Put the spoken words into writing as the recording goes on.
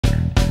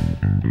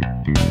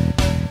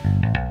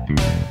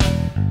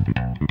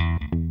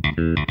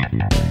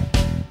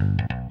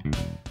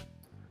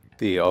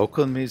The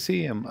Oakland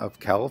Museum of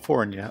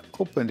California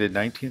opened in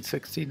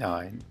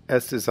 1969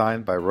 as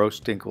designed by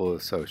Roche Dinkeloo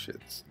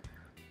Associates.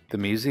 The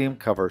museum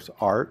covers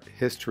art,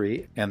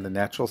 history, and the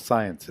natural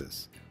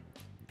sciences.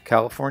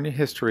 California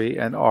history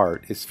and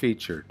art is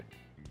featured.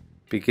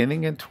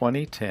 Beginning in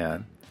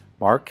 2010,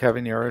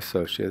 Cavagnero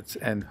Associates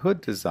and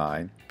Hood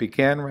Design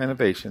began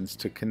renovations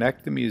to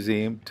connect the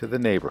museum to the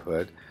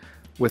neighborhood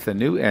with a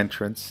new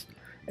entrance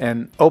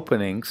and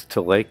openings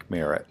to Lake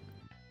Merritt.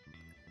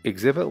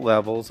 Exhibit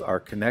levels are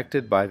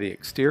connected by the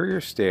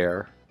exterior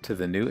stair to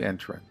the new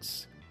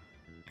entrance.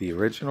 The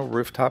original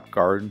rooftop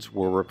gardens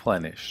were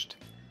replenished.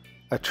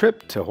 A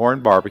trip to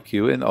Horn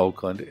Barbeque in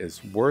Oakland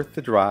is worth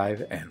the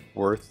drive and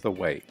worth the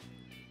wait.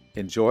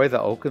 Enjoy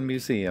the Oakland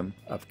Museum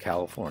of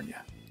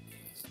California.